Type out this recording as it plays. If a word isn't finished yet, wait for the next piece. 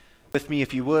With me,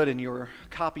 if you would, in your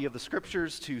copy of the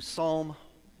scriptures to Psalm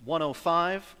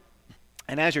 105.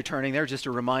 And as you're turning there, just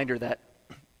a reminder that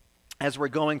as we're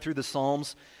going through the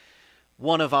Psalms,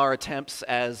 one of our attempts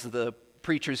as the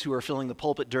preachers who are filling the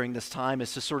pulpit during this time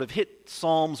is to sort of hit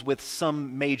Psalms with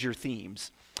some major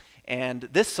themes. And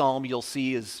this psalm, you'll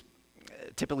see, is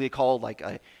typically called like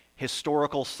a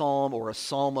historical psalm or a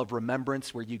psalm of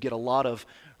remembrance, where you get a lot of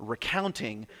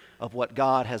recounting of what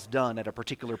God has done at a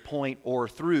particular point or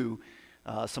through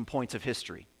some points of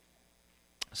history.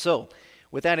 So,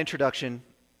 with that introduction,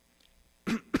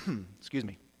 excuse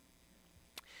me.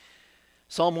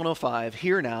 Psalm 105,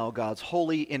 hear now God's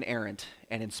holy, inerrant,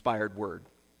 and inspired word.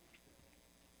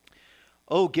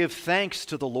 Oh, give thanks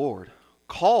to the Lord.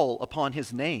 Call upon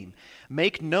his name.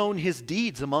 Make known his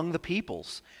deeds among the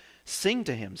peoples. Sing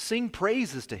to him. Sing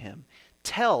praises to him.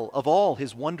 Tell of all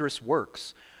his wondrous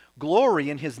works. Glory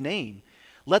in his name.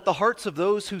 Let the hearts of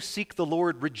those who seek the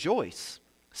Lord rejoice.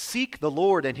 Seek the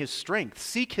Lord and his strength.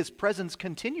 Seek his presence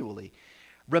continually.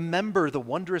 Remember the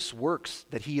wondrous works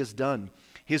that he has done,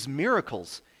 his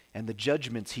miracles and the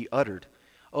judgments he uttered.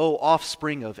 O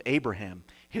offspring of Abraham,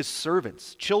 his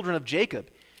servants, children of Jacob,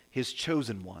 his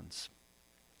chosen ones.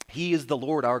 He is the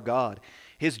Lord our God.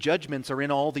 His judgments are in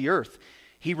all the earth.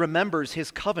 He remembers his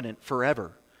covenant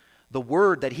forever, the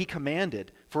word that he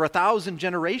commanded for 1,000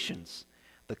 generations,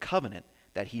 the covenant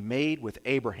that he made with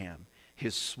Abraham,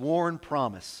 his sworn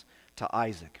promise to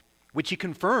Isaac, which he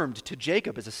confirmed to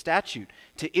Jacob as a statute,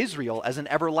 to Israel as an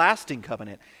everlasting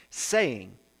covenant,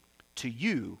 saying, to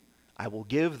you I will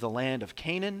give the land of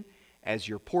Canaan as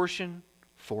your portion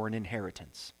for an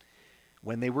inheritance.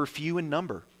 When they were few in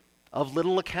number, of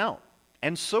little account,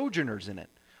 and sojourners in it,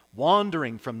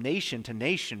 wandering from nation to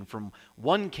nation, from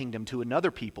one kingdom to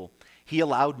another people, he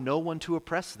allowed no one to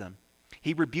oppress them.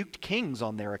 He rebuked kings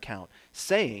on their account,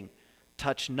 saying,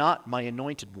 touch not my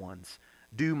anointed ones,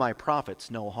 do my prophets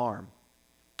no harm.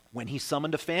 When he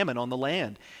summoned a famine on the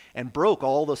land and broke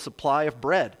all the supply of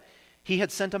bread, he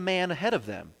had sent a man ahead of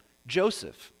them,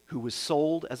 Joseph, who was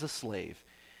sold as a slave.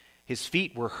 His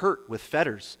feet were hurt with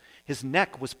fetters. His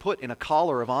neck was put in a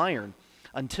collar of iron,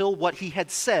 until what he had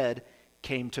said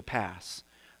came to pass.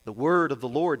 The word of the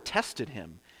Lord tested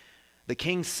him. The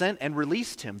king sent and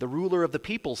released him. The ruler of the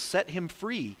people set him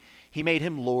free. He made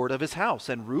him lord of his house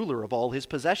and ruler of all his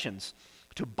possessions,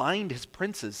 to bind his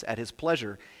princes at his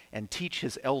pleasure and teach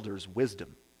his elders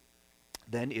wisdom.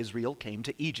 Then Israel came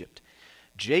to Egypt.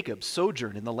 Jacob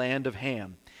sojourned in the land of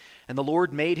Ham. And the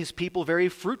Lord made his people very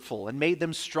fruitful and made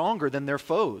them stronger than their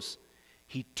foes.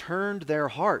 He turned their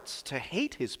hearts to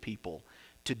hate his people,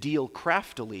 to deal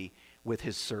craftily with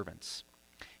his servants.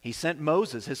 He sent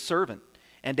Moses, his servant,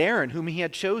 and Aaron, whom he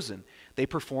had chosen. They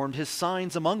performed his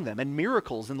signs among them and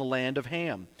miracles in the land of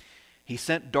Ham. He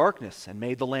sent darkness and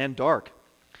made the land dark.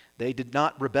 They did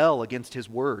not rebel against his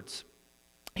words.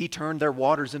 He turned their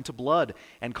waters into blood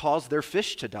and caused their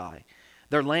fish to die.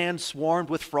 Their land swarmed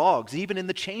with frogs, even in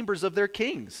the chambers of their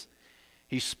kings.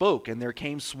 He spoke, and there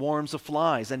came swarms of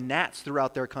flies and gnats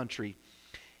throughout their country.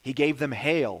 He gave them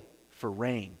hail for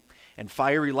rain, and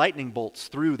fiery lightning bolts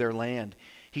through their land.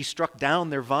 He struck down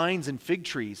their vines and fig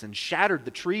trees, and shattered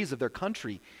the trees of their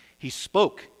country. He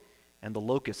spoke, and the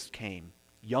locusts came,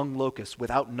 young locusts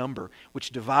without number,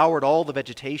 which devoured all the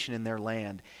vegetation in their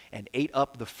land, and ate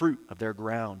up the fruit of their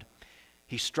ground.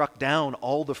 He struck down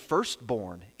all the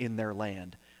firstborn in their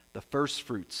land, the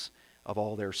firstfruits of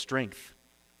all their strength.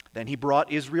 Then he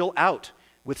brought Israel out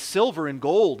with silver and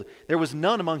gold. There was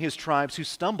none among his tribes who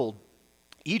stumbled.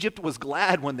 Egypt was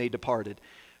glad when they departed,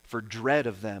 for dread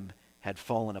of them had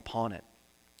fallen upon it.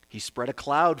 He spread a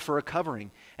cloud for a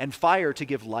covering, and fire to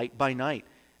give light by night.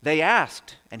 They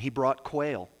asked, and he brought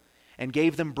quail, and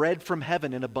gave them bread from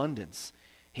heaven in abundance.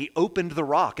 He opened the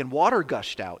rock, and water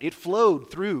gushed out. It flowed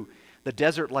through the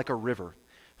desert like a river,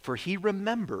 for he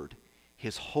remembered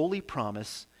his holy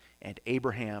promise and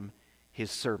Abraham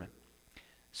his servant.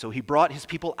 So he brought his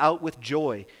people out with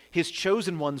joy, his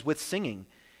chosen ones with singing,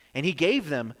 and he gave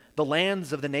them the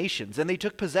lands of the nations, and they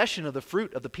took possession of the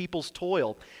fruit of the people's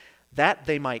toil, that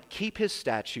they might keep his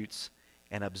statutes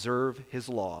and observe his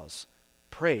laws.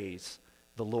 Praise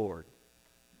the Lord.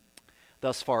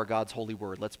 Thus far, God's holy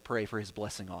word. Let's pray for his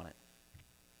blessing on it.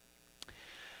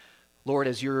 Lord,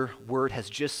 as your word has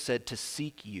just said to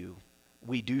seek you,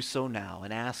 we do so now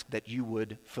and ask that you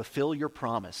would fulfill your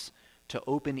promise to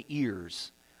open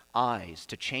ears, eyes,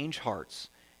 to change hearts,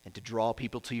 and to draw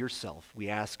people to yourself. We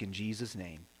ask in Jesus'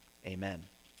 name, amen.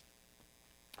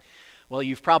 Well,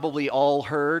 you've probably all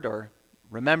heard or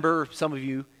remember, some of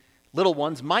you little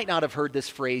ones might not have heard this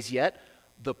phrase yet,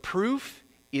 the proof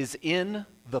is in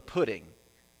the pudding.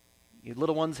 You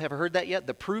little ones have heard that yet?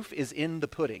 The proof is in the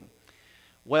pudding.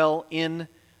 Well, in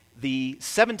the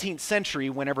 17th century,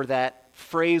 whenever that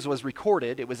phrase was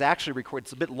recorded, it was actually recorded,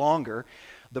 it's a bit longer,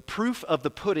 the proof of the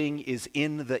pudding is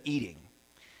in the eating.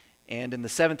 And in the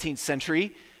 17th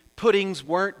century, puddings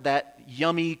weren't that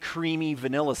yummy, creamy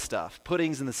vanilla stuff.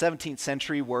 Puddings in the 17th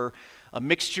century were a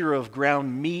mixture of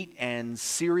ground meat and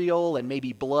cereal and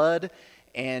maybe blood,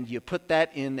 and you put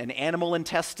that in an animal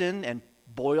intestine and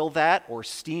boil that or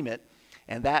steam it,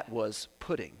 and that was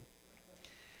pudding.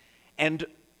 And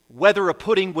whether a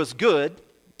pudding was good,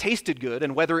 tasted good,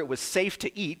 and whether it was safe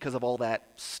to eat because of all that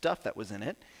stuff that was in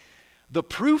it, the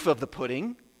proof of the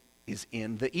pudding is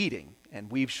in the eating.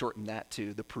 And we've shortened that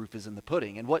to the proof is in the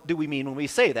pudding. And what do we mean when we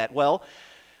say that? Well,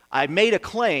 I made a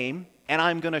claim, and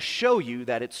I'm going to show you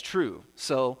that it's true.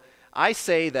 So I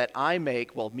say that I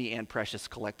make, well, me and Precious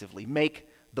collectively, make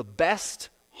the best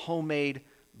homemade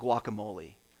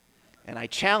guacamole. And I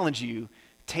challenge you,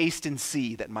 taste and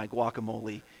see that my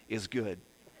guacamole is good.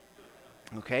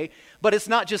 Okay? But it's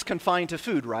not just confined to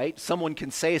food, right? Someone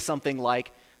can say something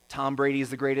like, Tom Brady is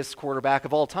the greatest quarterback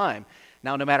of all time.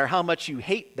 Now, no matter how much you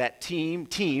hate that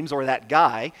teams or that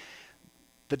guy,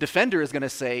 the defender is going to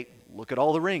say, look at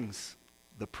all the rings.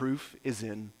 The proof is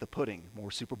in the pudding.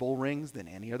 More Super Bowl rings than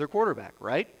any other quarterback,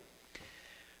 right?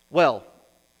 Well,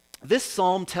 this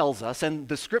psalm tells us, and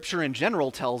the scripture in general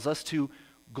tells us, to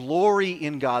glory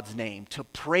in God's name, to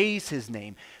praise his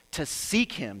name, to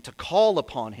seek him, to call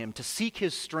upon him, to seek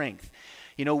his strength.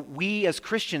 You know, we as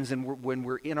Christians, and when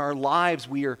we're in our lives,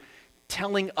 we are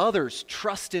telling others,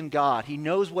 trust in God. He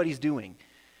knows what he's doing.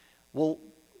 Well,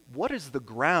 what is the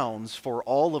grounds for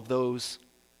all of those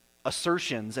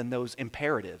assertions and those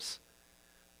imperatives?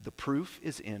 The proof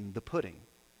is in the pudding.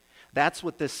 That's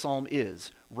what this psalm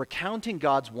is, recounting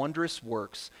God's wondrous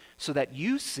works so that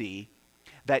you see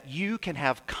that you can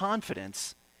have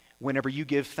confidence whenever you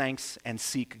give thanks and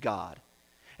seek God.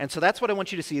 And so that's what I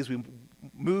want you to see as we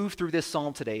move through this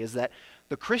psalm today, is that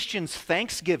the Christian's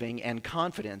thanksgiving and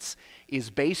confidence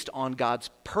is based on God's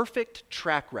perfect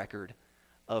track record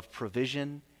of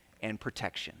provision and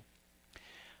protection.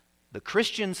 The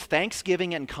Christian's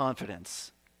thanksgiving and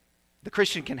confidence, the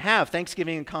Christian can have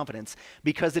thanksgiving and confidence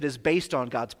because it is based on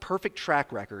God's perfect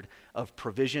track record of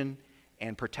provision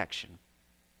and protection.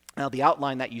 Now, the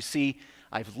outline that you see,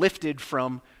 I've lifted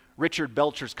from Richard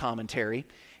Belcher's commentary,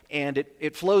 and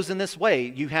it flows in this way.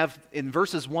 You have, in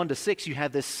verses 1 to 6, you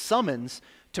have this summons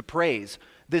to praise,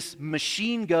 this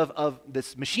machine gun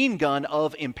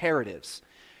of imperatives.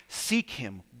 Seek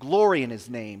him, glory in his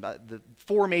name, the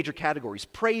four major categories.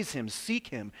 Praise him, seek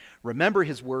him, remember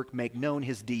his work, make known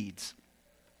his deeds.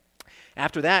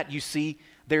 After that, you see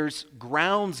there's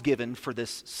grounds given for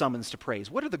this summons to praise.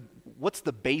 What's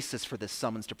the basis for this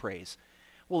summons to praise?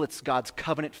 Well, it's God's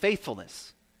covenant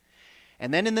faithfulness.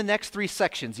 And then in the next three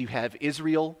sections, you have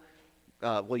Israel,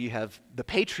 you have the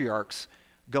patriarchs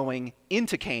going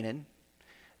into Canaan.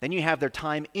 Then you have their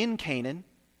time in Canaan,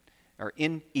 or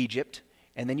in Egypt.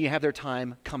 And then you have their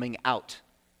time coming out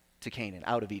to Canaan,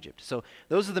 out of Egypt. So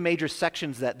those are the major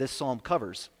sections that this psalm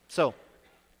covers. So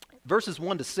verses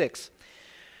 1 to 6,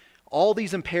 all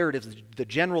these imperatives, the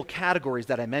general categories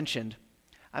that I mentioned,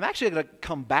 I'm actually going to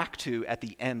come back to at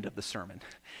the end of the sermon.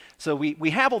 So we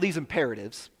have all these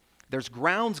imperatives. There's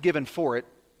grounds given for it,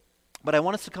 but I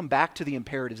want us to come back to the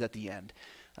imperatives at the end.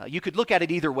 You could look at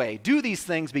it either way. Do these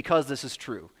things because this is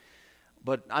true.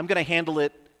 But I'm going to handle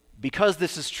it because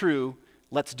this is true.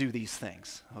 Let's do these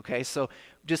things. Okay, so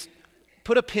just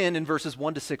put a pin in verses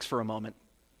 1 to 6 for a moment.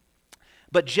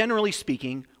 But generally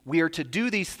speaking, we are to do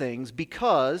these things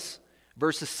because,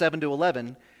 verses 7 to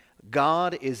 11,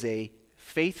 God is a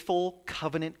faithful,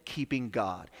 covenant-keeping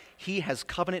God. He has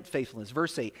covenant faithfulness.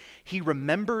 Verse 8, he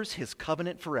remembers his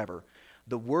covenant forever,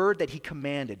 the word that he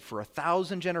commanded for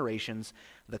 1,000 generations,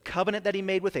 the covenant that he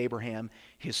made with Abraham,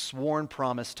 his sworn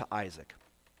promise to Isaac.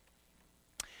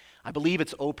 I believe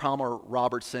it's O. Palmer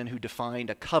Robertson who defined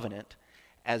a covenant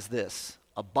as this: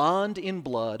 a bond in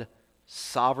blood,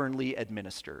 sovereignly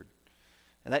administered.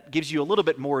 And that gives you a little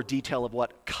bit more detail of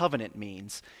what covenant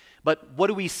means. But what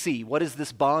do we see? What is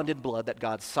this bond in blood that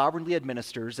God sovereignly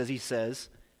administers, as he says,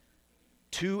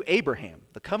 to Abraham,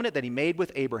 the covenant that he made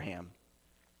with Abraham?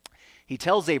 He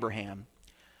tells Abraham,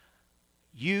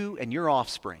 you and your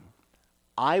offspring,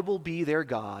 I will be their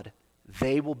God,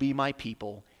 they will be my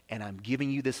people, and I'm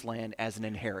giving you this land as an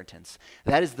inheritance.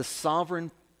 That is the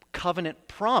sovereign covenant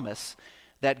promise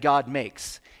that God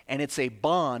makes. And it's a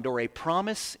bond or a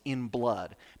promise in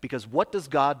blood. Because what does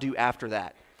God do after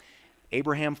that?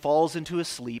 Abraham falls into a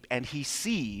sleep and he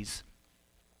sees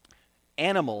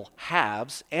animals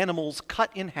cut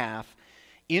in half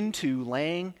into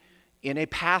laying in a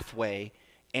pathway,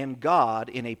 and God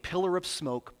in a pillar of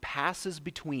smoke passes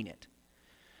between it.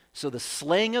 So the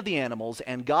slaying of the animals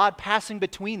and God passing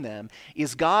between them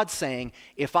is God saying,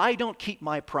 if I don't keep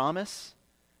my promise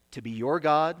to be your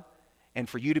God and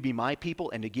for you to be my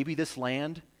people and to give you this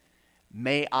land,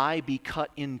 may I be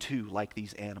cut in two like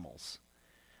these animals.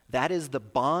 That is the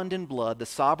bond and blood, the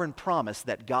sovereign promise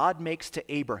that God makes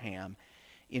to Abraham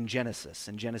in Genesis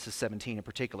 17 in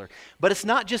particular. But it's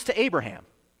not just to Abraham.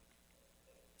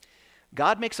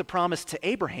 God makes a promise to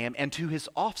Abraham and to his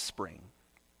offspring,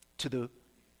 to the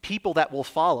people that will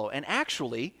follow. And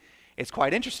actually, it's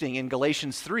quite interesting. In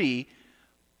Galatians 3,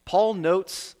 Paul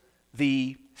notes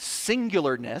the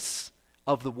singularness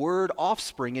of the word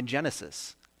offspring in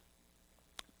Genesis.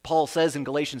 Paul says in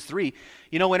Galatians 3,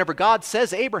 whenever God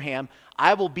says, Abraham,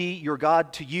 I will be your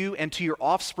God to you and to your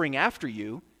offspring after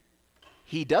you,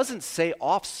 he doesn't say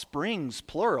offsprings,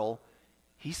 plural.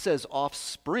 He says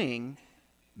offspring,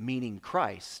 meaning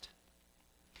Christ.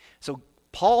 So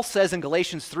Paul says in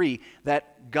Galatians 3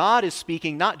 that God is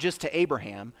speaking not just to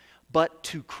Abraham, but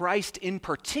to Christ in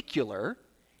particular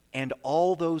and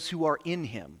all those who are in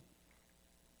him.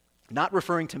 Not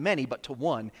referring to many, but to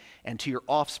one, and to your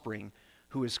offspring,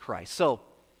 who is Christ. So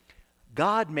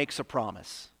God makes a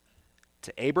promise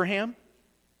to Abraham,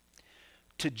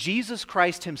 to Jesus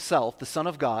Christ himself, the Son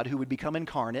of God, who would become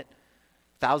incarnate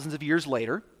thousands of years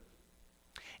later,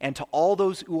 and to all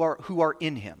those who are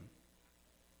in him.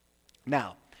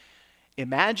 Now,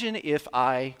 imagine if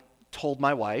I told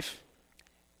my wife,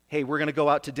 hey, we're going to go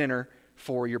out to dinner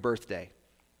for your birthday.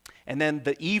 And then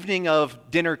the evening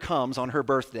of dinner comes on her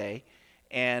birthday,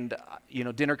 and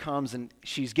dinner comes and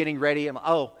she's getting ready. And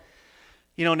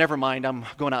never mind, I'm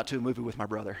going out to a movie with my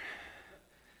brother.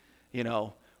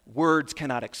 Words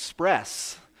cannot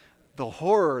express the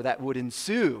horror that would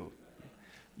ensue.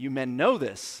 You men know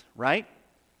this, right?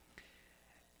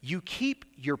 You keep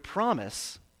your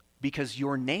promise because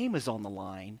your name is on the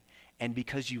line and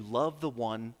because you love the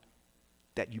one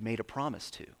that you made a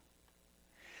promise to.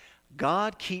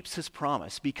 God keeps his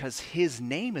promise because his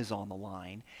name is on the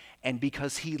line and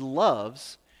because he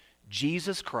loves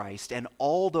Jesus Christ and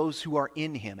all those who are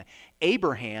in him,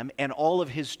 Abraham and all of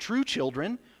his true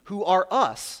children who are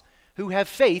us, who have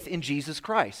faith in Jesus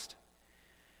Christ.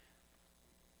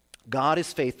 God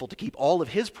is faithful to keep all of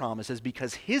his promises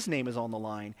because his name is on the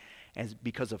line and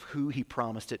because of who he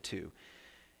promised it to.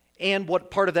 And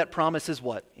what part of that promise is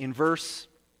what? In verse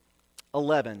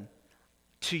 11,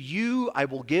 to you I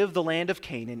will give the land of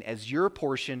Canaan as your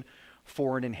portion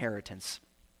for an inheritance.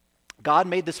 God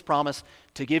made this promise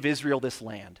to give Israel this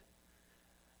land.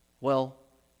 Well,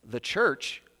 the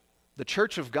church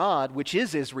of God, which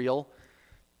is Israel,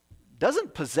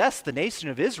 doesn't possess the nation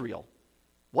of Israel.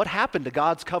 What happened to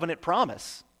God's covenant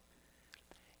promise?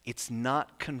 It's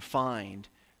not confined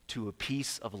to a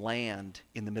piece of land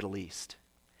in the Middle East.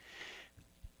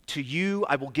 To you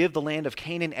I will give the land of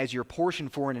Canaan as your portion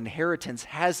for an inheritance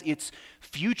has its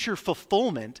future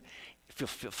fulfillment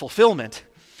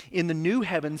in the new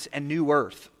heavens and new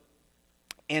earth.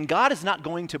 And God is not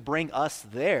going to bring us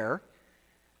there.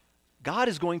 God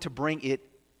is going to bring it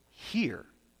here.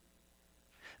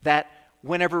 That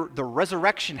whenever the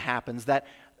resurrection happens, that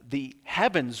the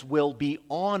heavens will be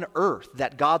on earth,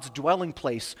 that God's dwelling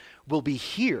place will be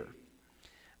here.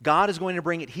 God is going to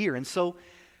bring it here. And so,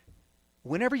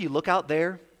 whenever you look out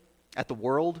there at the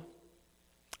world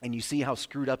and you see how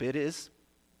screwed up it is,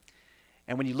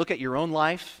 and when you look at your own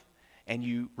life and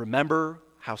you remember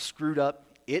how screwed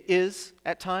up it is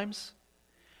at times,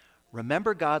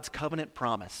 remember God's covenant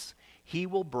promise. He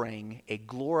will bring a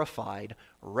glorified,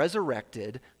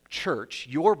 resurrected church,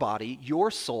 your body,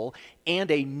 your soul, and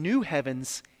a new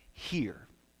heavens here.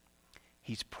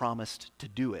 He's promised to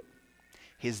do it.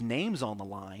 His name's on the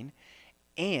line,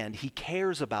 and he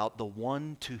cares about the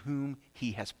one to whom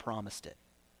he has promised it.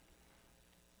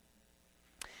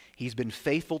 He's been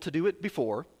faithful to do it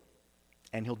before,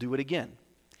 and he'll do it again.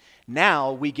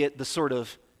 Now we get the sort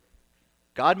of,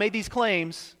 God made these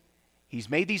claims, he's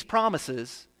made these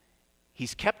promises,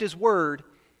 he's kept his word,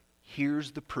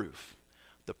 here's the proof.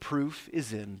 The proof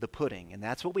is in the pudding. And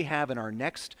that's what we have in our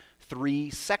next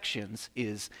three sections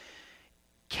is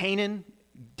Canaan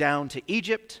down to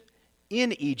Egypt,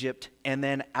 in Egypt, and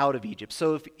then out of Egypt.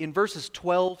 So if in verses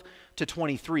 12 to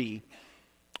 23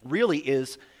 really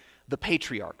is the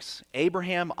patriarchs,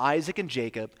 Abraham, Isaac, and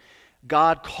Jacob,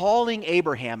 God calling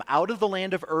Abraham out of the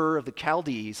land of Ur of the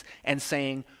Chaldees and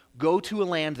saying, go to a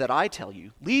land that I tell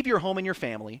you, leave your home and your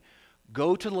family,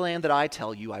 go to the land that I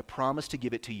tell you, I promise to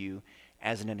give it to you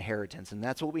as an inheritance. And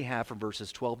that's what we have from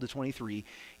verses 12 to 23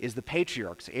 is the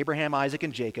patriarchs, Abraham, Isaac,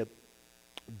 and Jacob,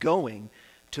 going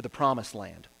to the promised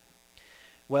land?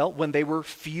 Well, when they were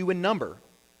few in number,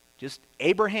 just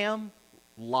Abraham,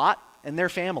 Lot, and their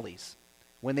families.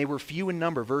 When they were few in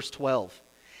number, verse 12.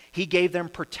 He gave them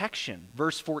protection,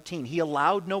 verse 14. He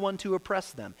allowed no one to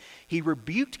oppress them. He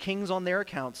rebuked kings on their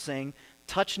account, saying,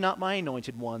 touch not my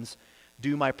anointed ones,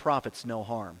 do my prophets no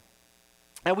harm.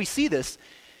 Now we see this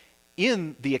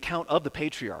in the account of the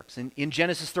patriarchs. In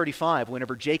Genesis 35,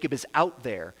 whenever Jacob is out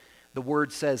there, the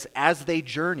word says, as they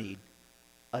journeyed,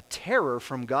 a terror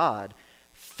from God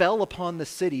fell upon the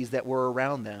cities that were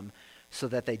around them, so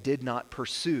that they did not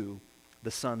pursue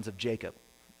the sons of Jacob.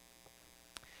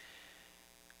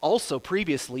 Also,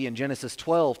 previously in Genesis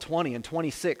 12, 20, and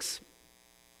 26,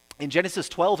 in Genesis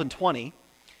 12 and 20,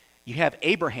 you have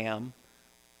Abraham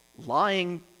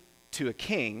lying to a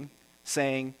king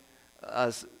saying,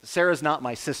 Sarah's not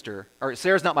my sister, or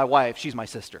Sarah's not my wife, she's my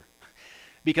sister.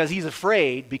 Because he's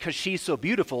afraid, because she's so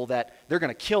beautiful, that they're going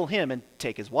to kill him and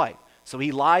take his wife. So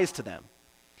he lies to them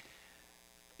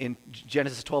in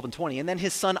Genesis 12 and 20. And then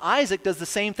his son Isaac does the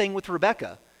same thing with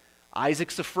Rebekah.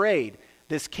 Isaac's afraid.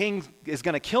 This king is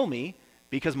going to kill me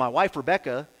because my wife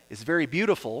Rebekah is very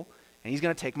beautiful, and he's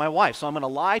going to take my wife. So I'm going to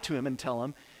lie to him and tell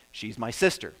him she's my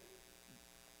sister.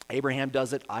 Abraham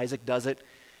does it. Isaac does it.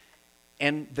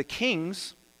 And the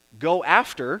kings go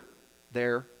after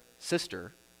their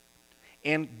sister,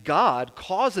 and God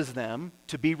causes them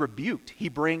to be rebuked.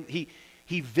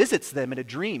 He visits them in a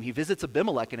dream. He visits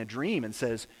Abimelech in a dream and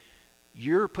says,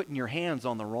 you're putting your hands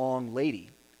on the wrong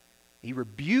lady. He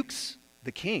rebukes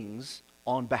the kings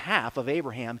on behalf of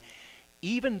Abraham,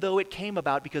 even though it came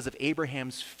about because of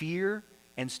Abraham's fear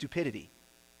and stupidity.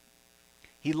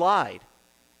 He lied.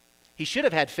 He should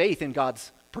have had faith in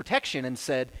God's protection and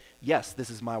said, yes, this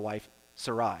is my wife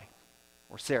Sarai,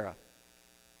 or Sarah.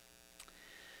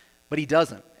 But he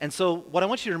doesn't. And so what I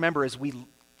want you to remember as we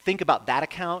think about that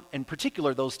account, in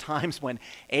particular those times when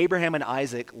Abraham and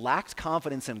Isaac lacked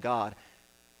confidence in God,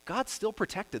 God still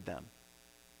protected them.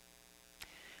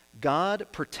 God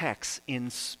protects in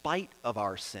spite of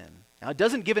our sin. Now, it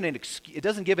doesn't give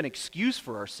an excuse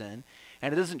for our sin,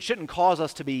 and it shouldn't cause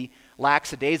us to be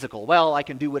lackadaisical. Well, I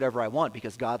can do whatever I want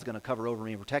because God's going to cover over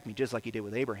me and protect me, just like he did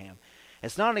with Abraham.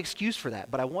 It's not an excuse for that,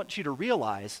 but I want you to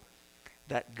realize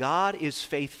that God is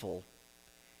faithful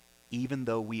even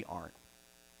though we aren't.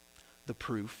 The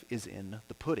proof is in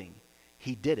the pudding.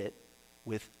 He did it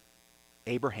with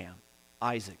Abraham,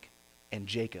 Isaac, and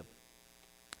Jacob.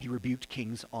 He rebuked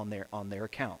kings on their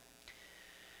account.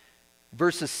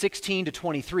 Verses 16 to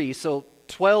 23, so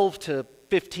 12 to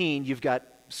 15, you've got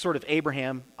sort of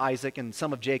Abraham, Isaac, and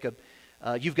some of Jacob.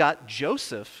 You've got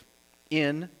Joseph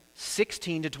in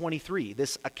 16 to 23.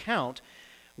 This account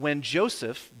when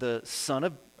Joseph, the son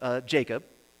of Jacob,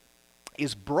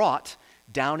 is brought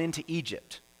down into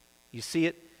Egypt. You see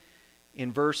it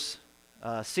in verse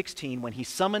 16, when he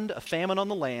summoned a famine on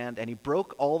the land and he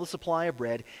broke all the supply of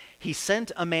bread, he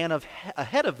sent a man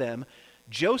ahead of them,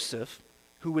 Joseph,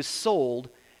 who was sold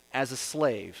as a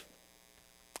slave.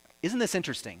 Isn't this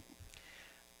interesting?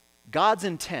 God's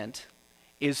intent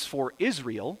is for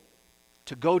Israel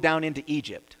to go down into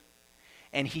Egypt,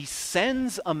 and he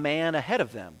sends a man ahead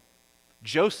of them,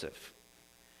 Joseph.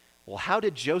 Well, how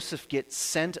did Joseph get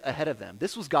sent ahead of them?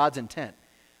 This was God's intent.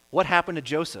 What happened to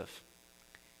Joseph?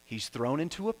 He's thrown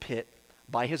into a pit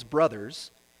by his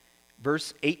brothers.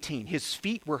 Verse 18, his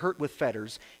feet were hurt with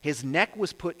fetters, his neck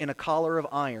was put in a collar of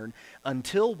iron,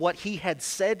 until what he had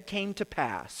said came to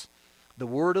pass. The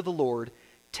word of the Lord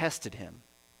tested him.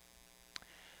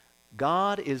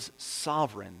 God is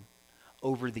sovereign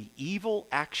over the evil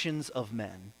actions of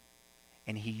men,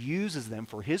 and he uses them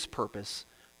for his purpose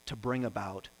to bring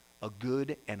about a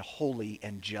good and holy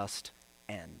and just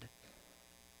end.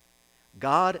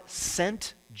 God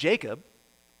sent Jacob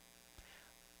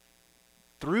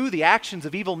through the actions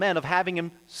of evil men of having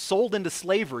him sold into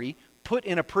slavery, put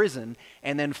in a prison,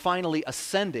 and then finally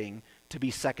ascending to be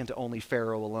second to only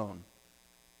Pharaoh alone.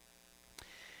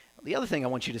 The other thing I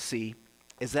want you to see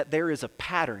is that there is a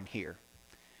pattern here.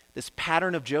 This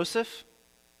pattern of Joseph,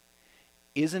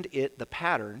 isn't it the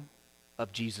pattern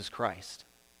of Jesus Christ?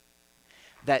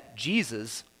 That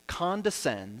Jesus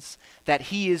condescends, that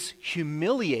he is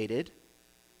humiliated,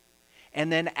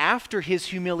 and then after his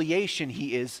humiliation,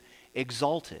 he is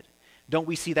exalted. Don't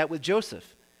we see that with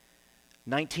Joseph?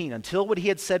 19, until what he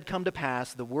had said come to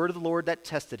pass, the word of the Lord that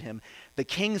tested him, the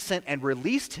king sent and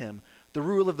released him. The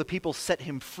ruler of the people set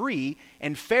him free,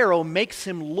 and Pharaoh makes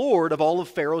him lord of all of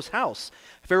Pharaoh's house.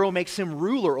 Pharaoh makes him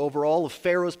ruler over all of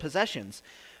Pharaoh's possessions.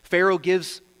 Pharaoh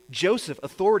gives Joseph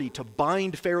authority to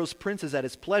bind Pharaoh's princes at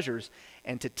his pleasures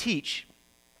and to teach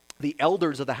the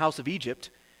elders of the house of Egypt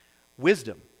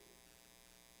wisdom.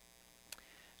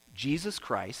 Jesus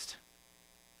Christ,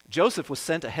 Joseph was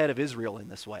sent ahead of Israel in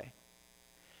this way.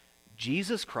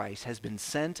 Jesus Christ has been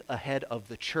sent ahead of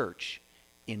the church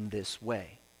in this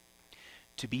way,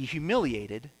 to be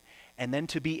humiliated and then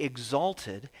to be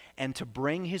exalted and to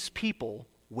bring his people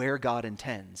where God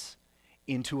intends,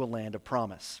 into a land of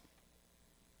promise.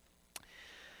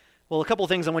 Well, a couple of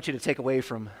things I want you to take away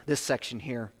from this section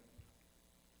here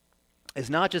is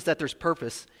not just that there's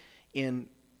purpose in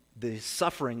the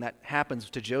suffering that happens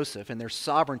to Joseph and their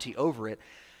sovereignty over it,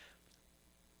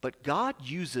 but God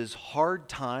uses hard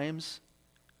times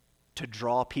to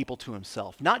draw people to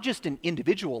himself, not just in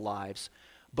individual lives,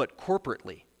 but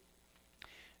corporately.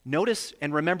 Notice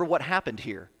and remember what happened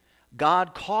here.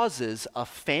 God causes a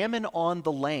famine on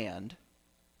the land.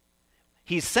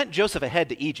 He's sent Joseph ahead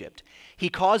to Egypt. He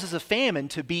causes a famine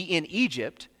to be in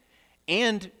Egypt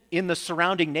and in the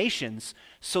surrounding nations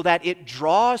so that it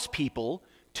draws people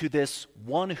to this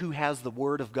one who has the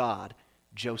word of God,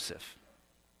 Joseph.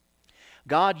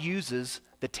 God uses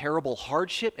the terrible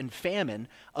hardship and famine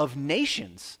of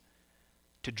nations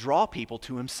to draw people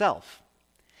to himself.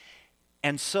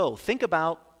 And so think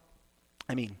about,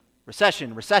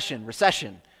 recession,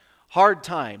 hard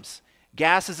times,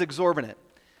 gas is exorbitant.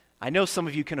 I know some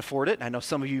of you can afford it. I know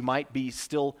some of you might be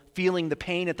still feeling the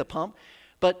pain at the pump.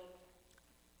 But,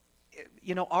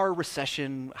 our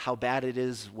recession, how bad it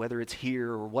is, whether it's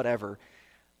here or whatever,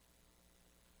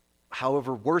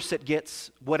 however worse it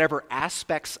gets, whatever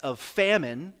aspects of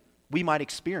famine we might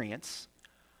experience,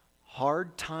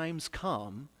 hard times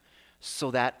come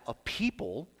so that a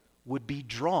people would be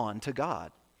drawn to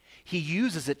God. He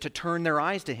uses it to turn their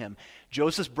eyes to him.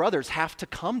 Joseph's brothers have to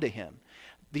come to him.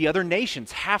 The other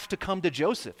nations have to come to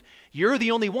Joseph. You're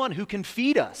the only one who can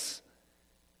feed us,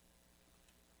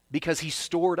 because he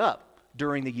stored up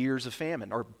during the years of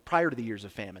famine, or prior to the years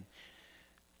of famine.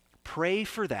 Pray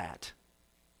for that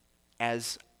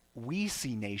as we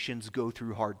see nations go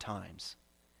through hard times.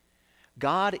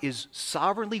 God is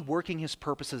sovereignly working his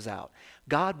purposes out.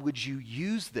 God, would you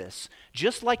use this,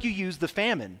 just like you used the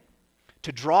famine,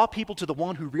 to draw people to the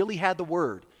one who really had the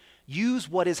word? Use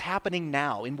what is happening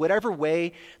now, in whatever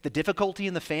way the difficulty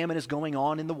and the famine is going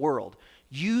on in the world.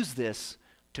 Use this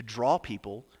to draw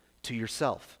people to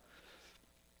yourself.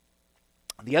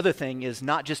 The other thing is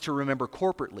not just to remember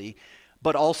corporately,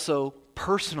 but also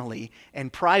personally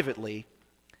and privately,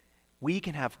 we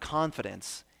can have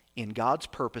confidence in God's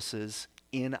purposes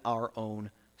in our own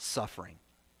suffering.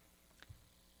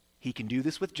 He can do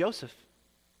this with Joseph.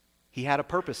 He had a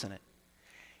purpose in it.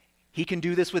 He can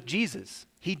do this with Jesus.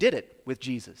 He did it with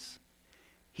Jesus.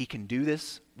 He can do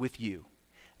this with you.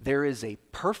 There is a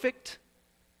perfect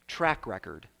track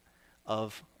record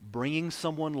of bringing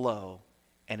someone low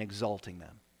and exalting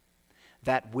them.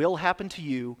 That will happen to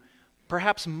you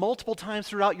perhaps multiple times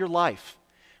throughout your life,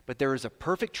 but there is a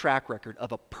perfect track record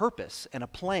of a purpose and a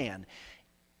plan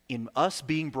in us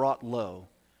being brought low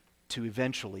to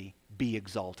eventually be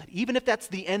exalted. Even if that's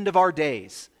the end of our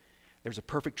days, there's a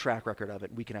perfect track record of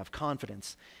it. We can have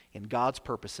confidence in God's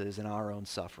purposes in our own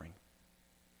suffering.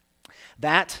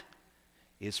 That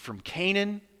is from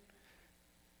Canaan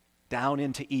down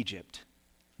into Egypt.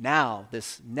 Now,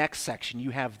 this next section, you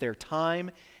have their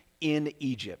time in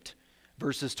Egypt.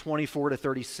 Verses 24 to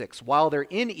 36. While they're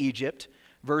in Egypt,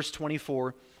 verse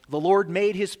 24, the Lord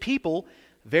made his people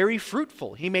very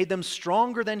fruitful. He made them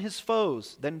stronger than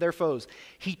their foes.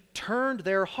 He turned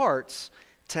their hearts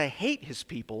to hate his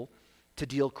people, to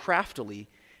deal craftily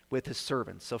with his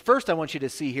servants. So first I want you to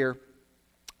see here,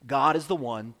 God is the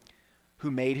one who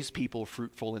made his people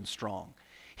fruitful and strong.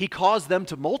 He caused them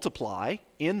to multiply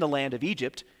in the land of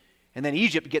Egypt, and then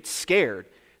Egypt gets scared.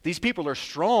 These people are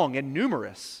strong and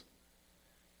numerous.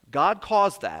 God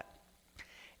caused that.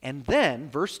 And then,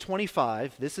 verse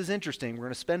 25, this is interesting. We're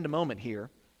going to spend a moment here.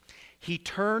 He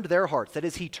turned their hearts. That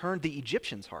is, he turned the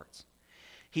Egyptians' hearts.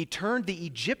 He turned the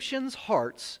Egyptians'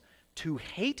 hearts to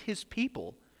hate his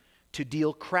people, to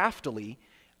deal craftily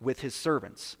with his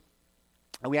servants.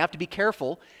 And we have to be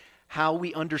careful how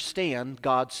we understand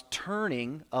God's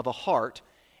turning of a heart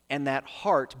and that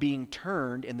heart being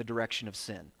turned in the direction of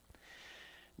sin.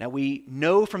 Now, we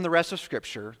know from the rest of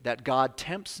Scripture that God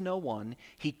tempts no one.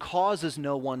 He causes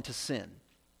no one to sin.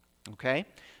 Okay?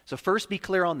 So first be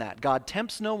clear on that. God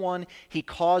tempts no one. He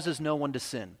causes no one to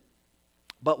sin.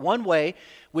 But one way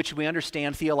which we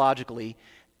understand theologically,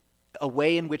 a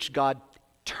way in which God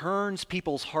turns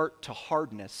people's heart to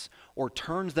hardness or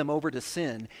turns them over to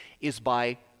sin is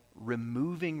by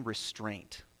removing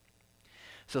restraint.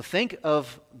 So think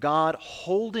of God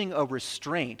holding a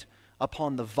restraint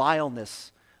upon the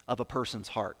vileness of a person's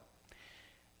heart.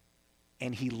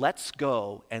 and he lets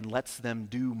go and lets them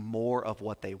do more of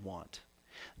what they want.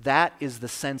 That is the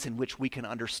sense in which we can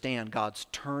understand God's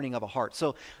turning of a heart.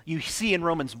 So you see in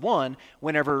Romans 1,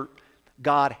 whenever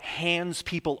God hands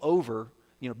people over,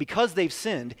 because they've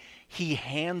sinned, he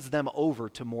hands them over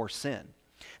to more sin.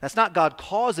 That's not God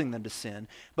causing them to sin,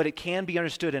 but it can be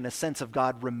understood in a sense of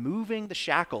God removing the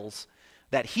shackles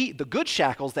the good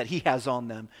shackles that he has on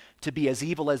them to be as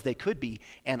evil as they could be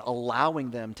and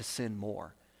allowing them to sin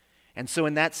more. And so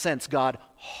in that sense, God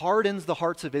hardens the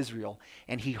hearts of Israel,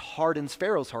 and he hardens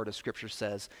Pharaoh's heart, as Scripture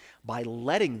says, by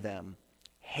letting them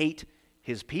hate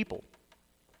his people,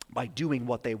 by doing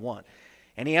what they want.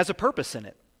 And he has a purpose in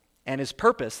it. And his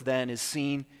purpose then is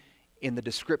seen in the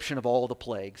description of all the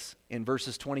plagues in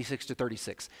verses 26 to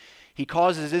 36. He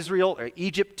causes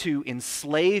Egypt to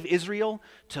enslave Israel,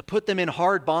 to put them in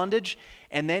hard bondage,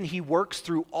 and then he works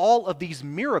through all of these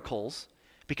miracles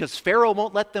because Pharaoh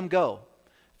won't let them go.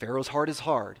 Pharaoh's heart is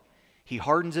hard. He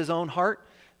hardens his own heart.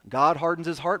 God hardens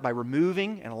his heart by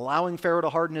removing and allowing Pharaoh to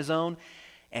harden his own,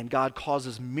 and God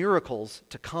causes miracles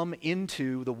to come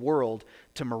into the world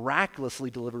to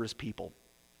miraculously deliver his people.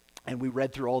 And we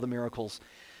read through all the miracles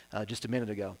just a minute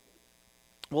ago.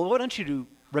 Well, what I want you to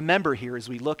remember here as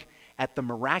we look at the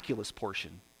miraculous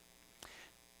portion,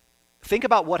 think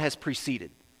about what has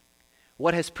preceded.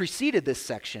 What has preceded this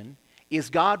section is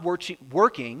God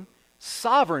working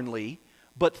sovereignly,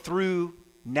 but through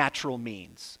natural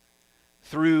means.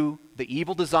 Through the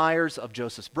evil desires of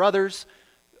Joseph's brothers,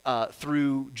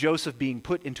 through Joseph being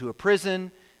put into a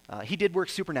prison. He did work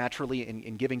supernaturally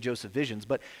in giving Joseph visions,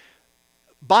 but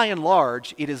by and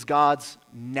large, it is God's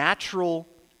natural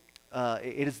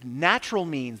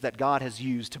means that God has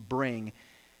used to bring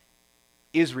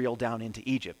Israel down into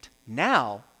Egypt.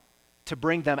 Now, to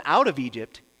bring them out of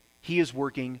Egypt, he is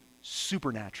working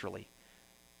supernaturally,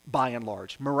 by and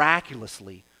large,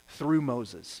 miraculously through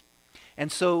Moses.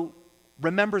 And so,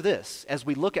 remember this, as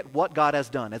we look at what God has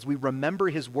done, as we remember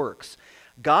his works,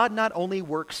 God not only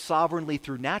works sovereignly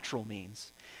through natural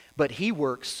means, but he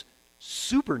works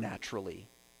supernaturally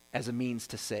as a means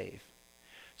to save.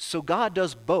 So God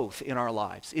does both in our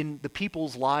lives, in the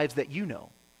people's lives that you know.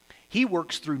 He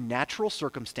works through natural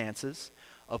circumstances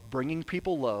of bringing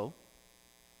people low.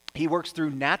 He works through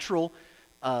natural,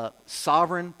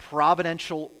 sovereign,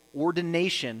 providential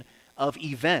ordination of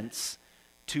events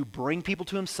to bring people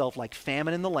to himself, like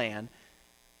famine in the land.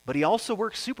 But he also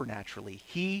works supernaturally.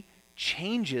 He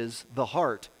changes the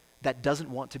heart that doesn't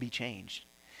want to be changed.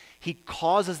 He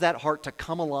causes that heart to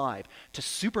come alive, to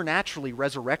supernaturally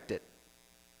resurrect it.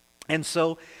 And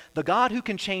so the God who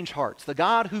can change hearts, the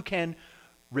God who can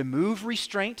remove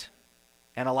restraint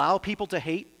and allow people to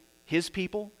hate his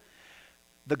people,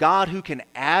 the God who can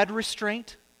add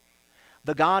restraint,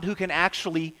 the God who can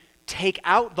actually take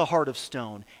out the heart of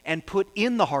stone and put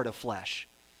in the heart of flesh,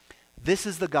 this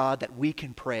is the God that we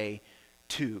can pray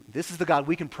to. This is the God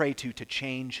we can pray to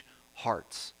change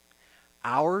hearts,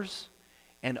 ours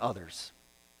and others.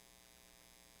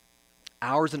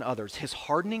 Ours and others. His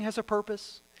hardening has a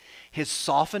purpose. His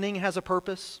softening has a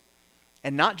purpose.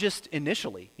 And not just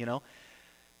initially,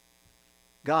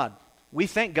 God, we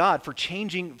thank God for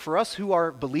changing, for us who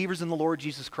are believers in the Lord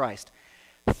Jesus Christ.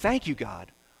 Thank you,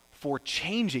 God, for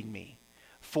changing me,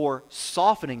 for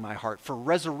softening my heart, for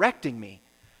resurrecting me.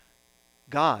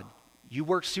 God, you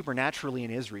work supernaturally in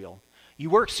Israel.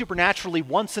 You worked supernaturally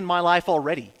once in my life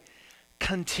already.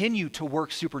 Continue to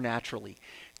work supernaturally.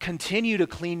 Continue to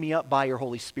clean me up by your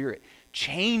Holy Spirit.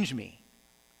 Change me.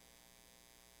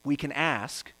 We can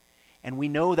ask, and we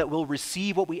know that we'll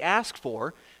receive what we ask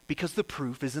for because the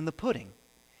proof is in the pudding.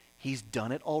 He's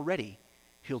done it already.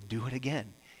 He'll do it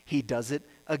again. He does it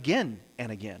again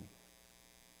and again.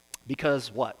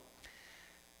 Because what?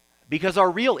 Because our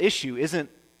real issue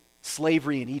isn't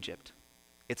slavery in Egypt.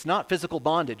 It's not physical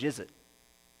bondage, is it?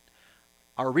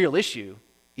 Our real issue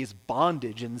is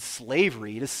bondage and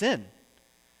slavery to sin.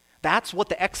 That's what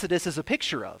the Exodus is a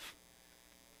picture of.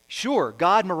 Sure,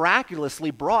 God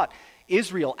miraculously brought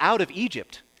Israel out of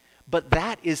Egypt, but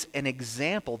that is an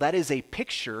example, that is a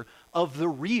picture of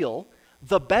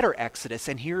the better Exodus.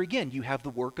 And here again, you have the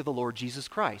work of the Lord Jesus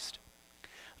Christ.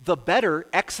 The better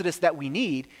Exodus that we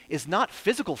need is not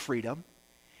physical freedom.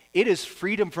 It is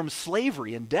freedom from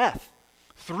slavery and death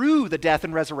through the death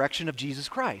and resurrection of Jesus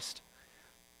Christ.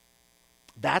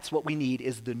 That's what we need,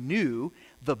 is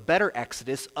the better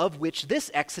Exodus, of which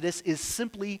this Exodus is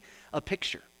simply a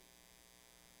picture.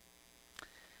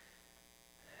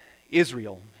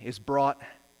 Israel is brought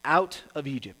out of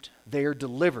Egypt. They are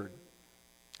delivered.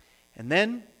 And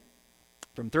then,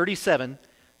 from 37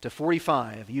 to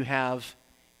 45, you have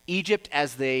Egypt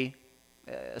as the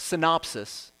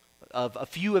synopsis, of a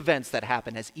few events that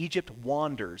happen as Egypt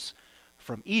wanders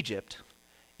from Egypt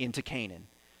into Canaan.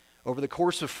 Over the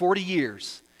course of 40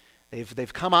 years,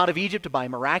 they've come out of Egypt by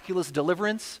miraculous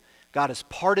deliverance. God has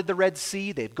parted the Red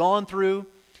Sea. They've gone through.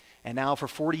 And now for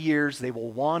 40 years, they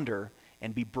will wander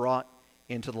and be brought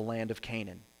into the land of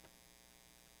Canaan.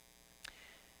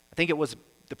 I think it was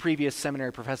the previous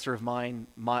seminary professor of mine,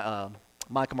 Michael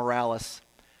Morales.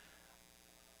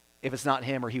 If it's not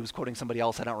him or he was quoting somebody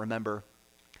else, I don't remember.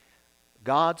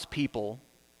 God's people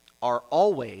are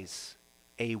always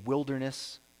a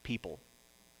wilderness people.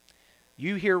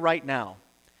 You here right now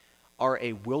are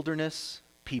a wilderness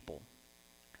people.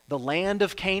 The land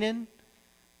of Canaan,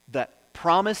 that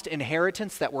promised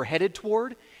inheritance that we're headed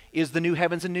toward, is the new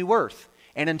heavens and new earth.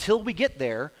 And until we get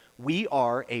there, we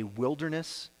are a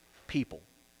wilderness people.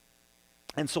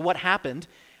 And so what happened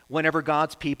whenever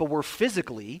God's people were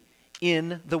physically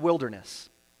in the wilderness?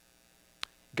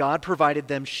 God provided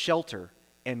them shelter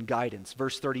and guidance.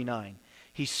 Verse 39,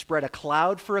 He spread a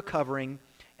cloud for a covering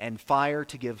and fire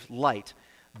to give light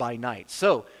by night.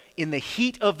 So, in the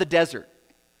heat of the desert,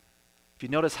 if you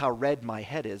notice how red my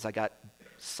head is, I got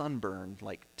sunburned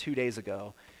like 2 days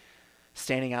ago,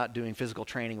 standing out doing physical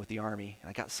training with the Army, and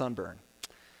I got sunburned.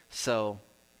 So,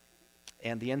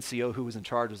 and the NCO who was in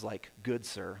charge was like, "Good,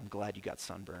 sir, I'm glad you got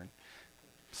sunburned.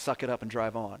 Suck it up and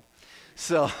drive on."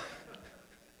 So,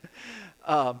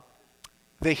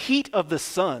 the heat of the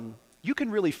sun, you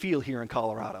can really feel here in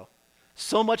Colorado.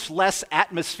 So much less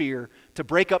atmosphere to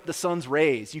break up the sun's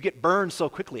rays. You get burned so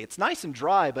quickly. It's nice and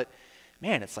dry, but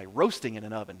man, it's like roasting in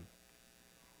an oven.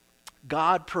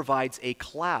 God provides a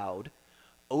cloud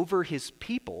over His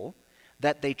people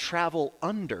that they travel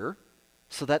under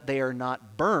so that they are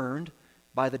not burned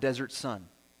by the desert sun.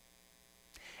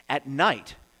 At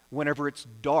night, whenever it's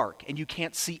dark and you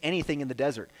can't see anything in the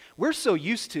desert, we're so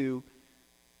used to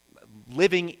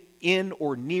living in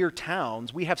or near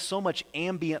towns, we have so much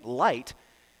ambient light,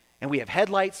 and we have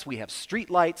headlights, we have street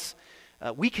lights,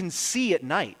 we can see at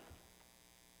night.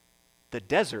 The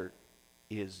desert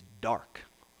is dark.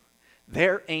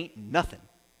 There ain't nothing.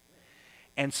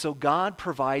 And so God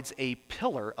provides a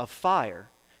pillar of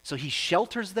fire. So He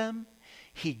shelters them,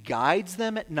 He guides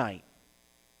them at night.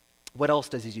 What else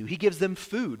does He do? He gives them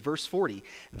food. Verse 40,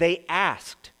 they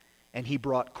asked, and He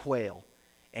brought quail,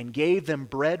 and gave them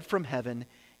bread from heaven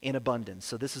in abundance.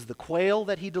 So this is the quail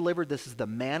that He delivered, this is the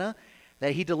manna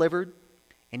that He delivered,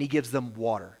 and He gives them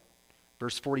water.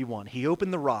 Verse 41, He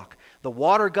opened the rock, the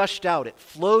water gushed out, it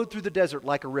flowed through the desert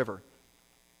like a river.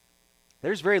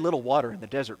 There's very little water in the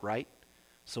desert, right?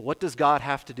 So what does God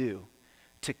have to do?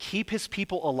 To keep His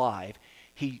people alive,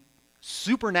 He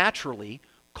supernaturally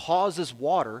causes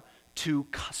water to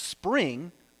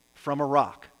spring from a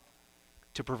rock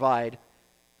to provide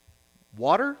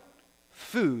water,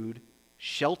 food,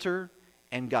 shelter,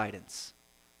 and guidance.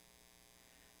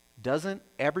 Doesn't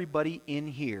everybody in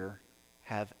here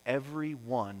have every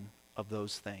one of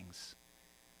those things?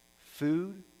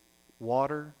 Food,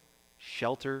 water,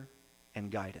 shelter,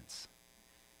 and guidance.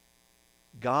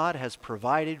 God has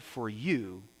provided for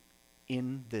you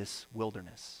in this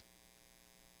wilderness.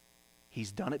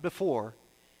 He's done it before.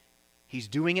 He's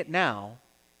doing it now.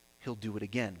 He'll do it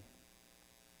again.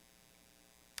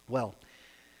 Well,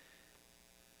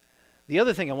 the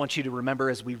other thing I want you to remember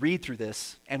as we read through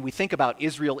this and we think about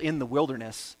Israel in the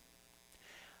wilderness,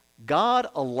 God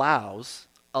allows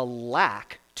a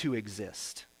lack to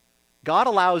exist. God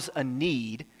allows a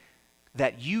need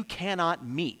that you cannot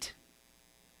meet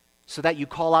so that you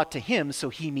call out to Him so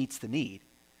He meets the need.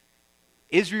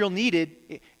 Israel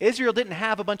didn't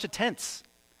have a bunch of tents.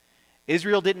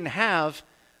 Israel didn't have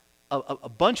a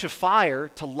bunch of fire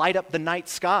to light up the night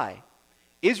sky.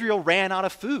 Israel ran out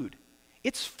of food.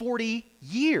 It's 40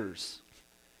 years.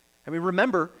 I mean,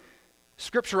 remember,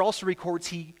 Scripture also records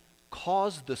He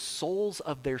caused the soles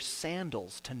of their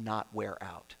sandals to not wear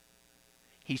out.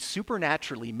 He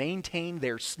supernaturally maintained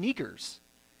their sneakers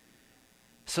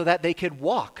so that they could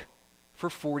walk for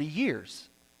 40 years.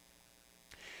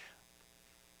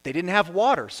 They didn't have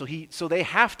water, so they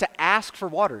have to ask for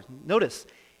water. Notice,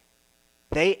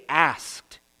 they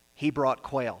asked. He brought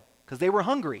quail because they were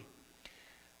hungry.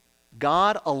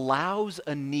 God allows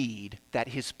a need that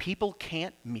His people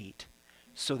can't meet,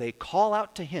 so they call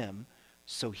out to Him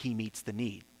so He meets the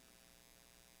need.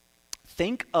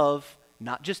 Think of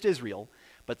not just Israel,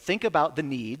 but think about the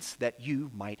needs that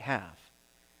you might have.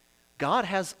 God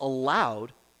has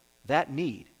allowed that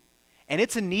need. And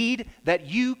it's a need that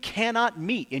you cannot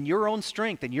meet in your own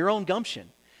strength and your own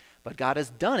gumption. But God has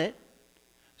done it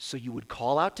so you would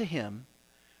call out to Him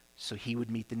so He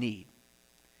would meet the need.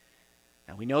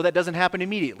 Now we know that doesn't happen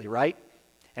immediately, right?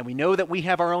 And we know that we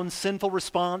have our own sinful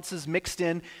responses mixed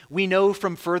in. We know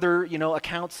from further,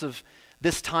 accounts of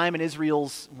this time in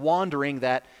Israel's wandering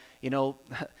that,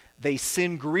 they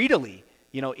sin greedily,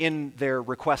 in their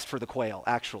request for the quail,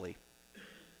 actually.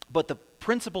 But the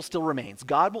principle still remains.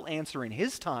 God will answer in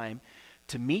his time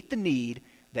to meet the need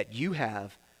that you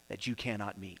have that you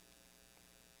cannot meet.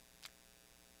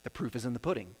 The proof is in the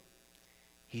pudding.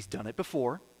 He's done it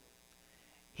before.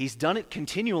 He's done it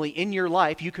continually in your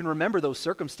life. You can remember those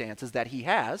circumstances that he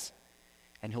has,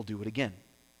 and he'll do it again.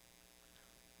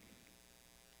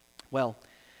 Well,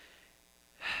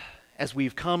 as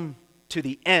we've come to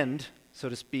the end, so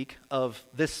to speak, of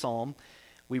this psalm,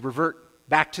 we revert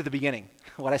back to the beginning,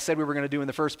 what I said we were going to do in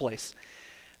the first place.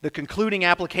 The concluding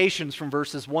applications from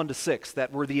verses 1 to 6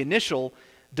 that were the initial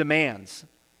demands.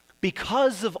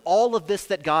 Because of all of this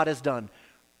that God has done,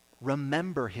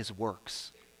 remember his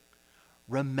works.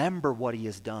 Remember what he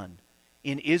has done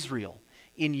in Israel,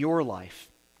 in your life.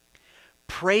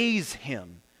 Praise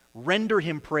him. Render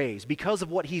him praise. Because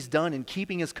of what he's done in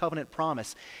keeping his covenant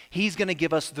promise, he's going to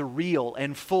give us the real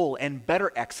and full and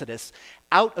better exodus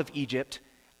out of Egypt,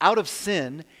 out of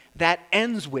sin, that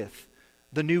ends with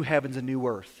the new heavens and new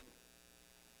earth.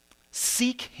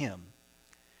 Seek him.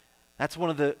 That's one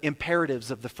of the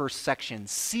imperatives of the first section.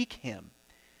 Seek him.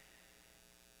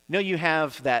 You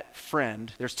have that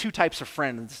friend. There's two types of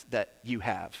friends that you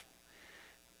have.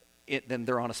 Then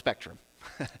they're on a spectrum.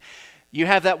 You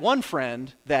have that one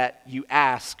friend that you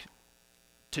ask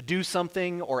to do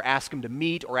something or ask them to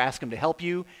meet or ask them to help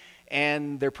you,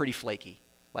 and they're pretty flaky.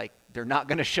 Like, they're not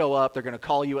going to show up. They're going to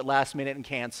call you at last minute and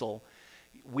cancel.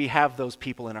 We have those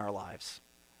people in our lives.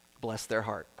 Bless their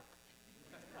heart.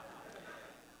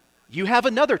 You have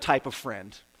another type of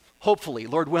friend. Hopefully,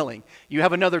 Lord willing, you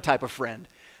have another type of friend.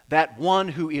 That one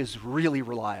who is really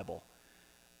reliable.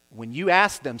 When you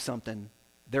ask them something,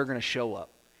 they're going to show up.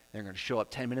 They're going to show up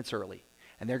 10 minutes early.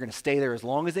 And they're going to stay there as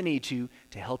long as they need to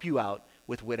help you out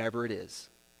with whatever it is.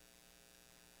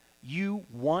 You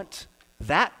want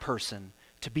that person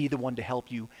to be the one to help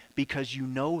you because you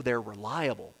know they're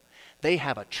reliable. They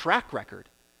have a track record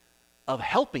of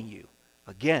helping you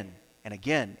again and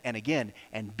again and again,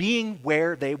 and being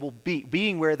where they will be,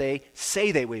 being where they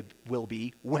say they will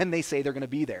be when they say they're going to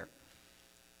be there.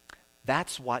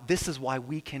 This is why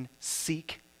we can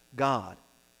seek God.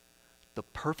 The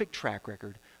perfect track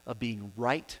record of being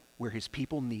right where his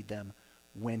people need them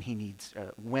when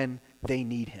they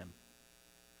need him.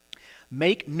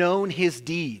 Make known his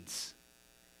deeds.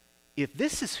 If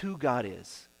this is who God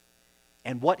is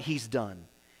and what he's done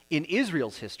in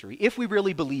Israel's history, if we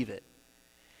really believe it,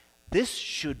 this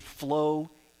should flow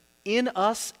in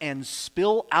us and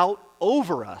spill out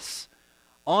over us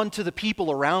onto the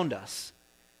people around us.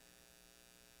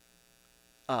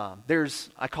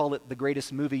 I call it the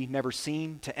greatest movie never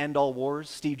seen to end all wars.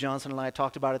 Steve Johnson and I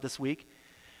talked about it this week.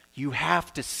 You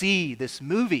have to see this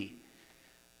movie.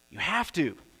 You have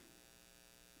to.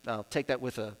 I'll take that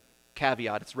with a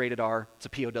caveat. It's rated R. It's a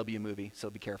POW movie, so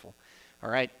be careful. All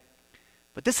right?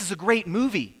 But this is a great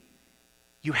movie.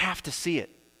 You have to see it.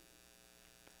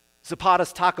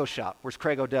 Zapata's Taco Shop. Where's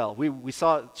Craig Odell? We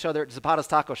saw each other at Zapata's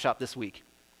Taco Shop this week.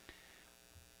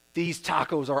 These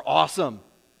tacos are awesome.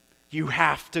 You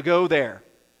have to go there.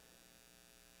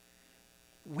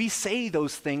 We say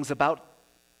those things about,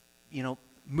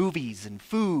 movies and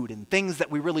food and things that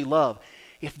we really love.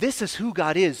 If this is who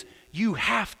God is, you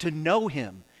have to know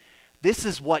him. This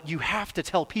is what you have to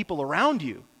tell people around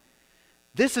you.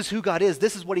 This is who God is.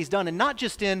 This is what he's done. And not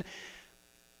just in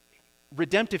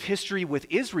redemptive history with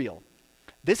Israel.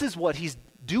 This is what he's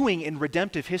doing in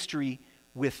redemptive history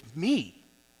with me.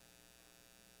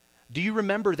 Do you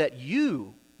remember that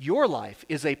your life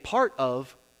is a part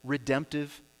of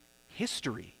redemptive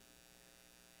history?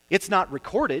 It's not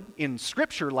recorded in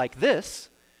Scripture like this,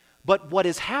 but what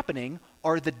is happening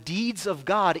are the deeds of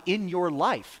God in your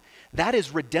life. That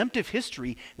is redemptive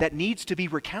history that needs to be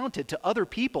recounted to other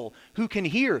people who can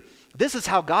hear, this is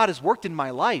how God has worked in my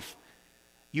life.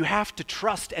 You have to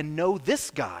trust and know this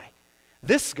guy,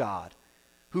 this God,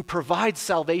 who provides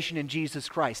salvation in Jesus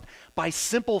Christ by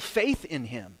simple faith in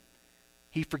him.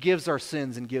 He forgives our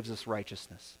sins and gives us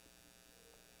righteousness.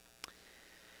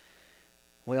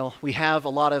 Well, we have a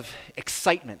lot of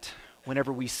excitement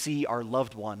whenever we see our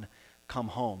loved one come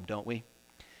home, don't we?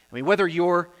 I mean, whether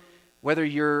you're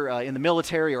in the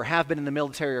military or have been in the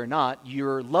military or not,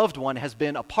 your loved one has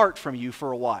been apart from you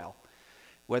for a while,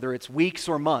 whether it's weeks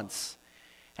or months.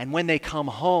 And when they come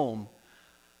home,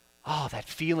 that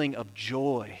feeling of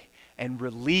joy and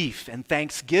relief and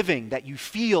thanksgiving that you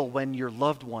feel when your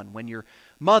loved one, when your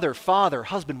mother, father,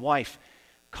 husband, wife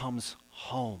comes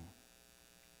home.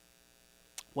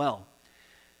 Well,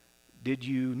 did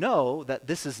you know that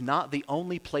this is not the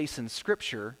only place in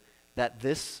Scripture that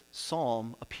this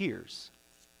psalm appears?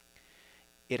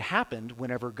 It happened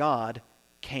whenever God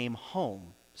came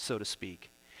home, so to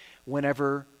speak.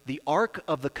 Whenever the Ark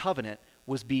of the Covenant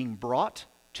was being brought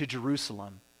to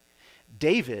Jerusalem,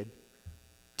 David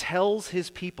tells his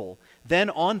people, then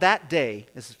on that day,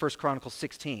 this is 1 Chronicles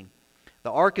 16,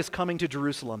 the Ark is coming to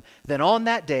Jerusalem. Then on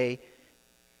that day,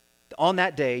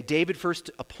 David first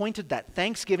appointed that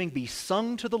thanksgiving be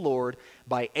sung to the Lord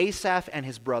by Asaph and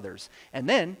his brothers. And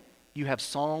then you have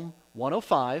Psalm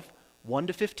 105, 1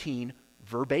 to 15,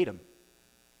 verbatim,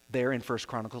 there in 1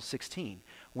 Chronicles 16.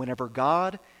 Whenever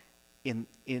God, in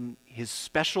his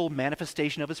special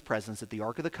manifestation of his presence at the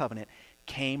Ark of the Covenant,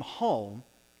 came home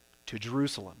to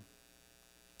Jerusalem.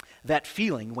 That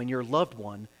feeling when your loved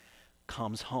one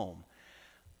comes home.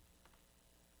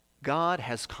 God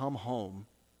has come home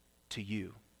to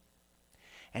you.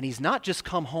 And he's not just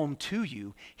come home to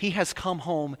you, he has come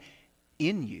home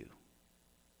in you.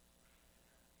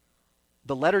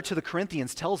 The letter to the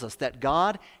Corinthians tells us that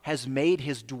God has made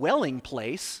his dwelling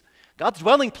place. God's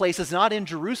dwelling place is not in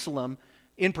Jerusalem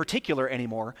in particular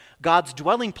anymore. God's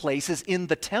dwelling place is in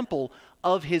the temple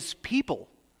of his people.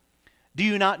 Do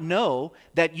you not know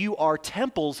that you are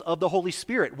temples of the Holy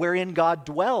Spirit wherein God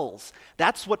dwells?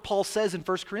 That's what Paul says in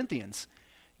 1 Corinthians.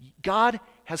 God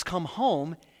has come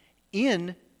home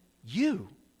in you.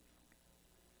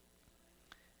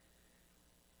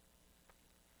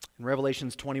 In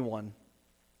Revelations 21,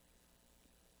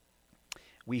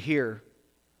 we hear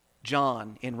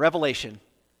John in Revelation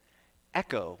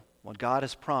echo what God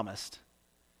has promised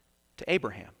to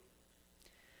Abraham.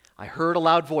 I heard a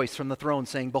loud voice from the throne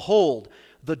saying, behold,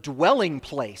 the dwelling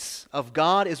place of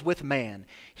God is with man.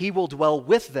 He will dwell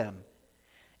with them,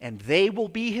 and they will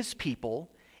be his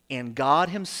people, and God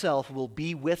himself will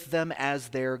be with them as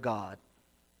their God.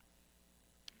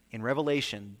 In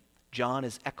Revelation, John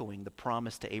is echoing the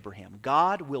promise to Abraham.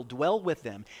 God will dwell with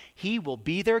them. He will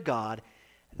be their God.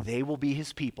 They will be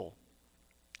his people.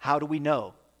 How do we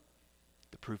know?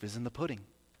 The proof is in the pudding.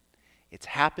 It's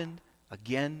happened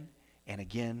again and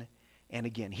again and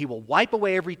again. He will wipe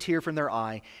away every tear from their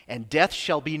eye, and death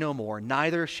shall be no more.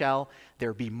 Neither shall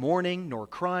there be mourning, nor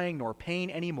crying, nor pain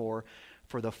anymore,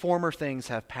 for the former things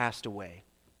have passed away.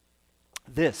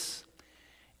 This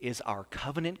is our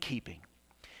covenant-keeping,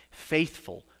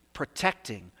 faithful,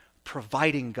 protecting,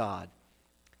 providing God.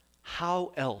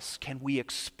 How else can we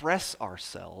express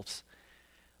ourselves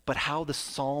but how the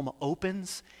psalm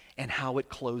opens and how it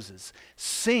closes?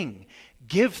 Sing,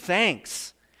 give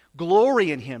thanks,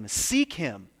 glory in him, seek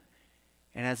him.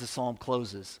 And as the psalm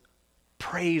closes,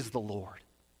 praise the Lord.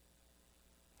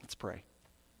 Let's pray.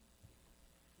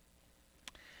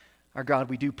 Our God,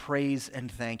 we do praise and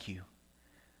thank you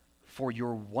for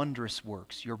your wondrous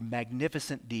works, your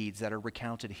magnificent deeds that are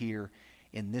recounted here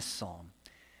in this psalm.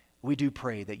 We do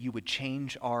pray that you would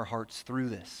change our hearts through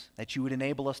this, that you would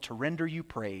enable us to render you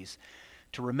praise,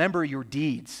 to remember your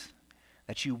deeds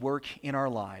that you work in our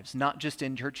lives, not just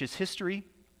in church's history,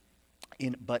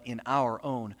 but in our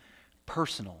own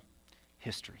personal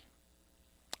history.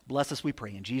 Bless us, we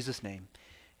pray, in Jesus' name.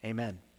 Amen.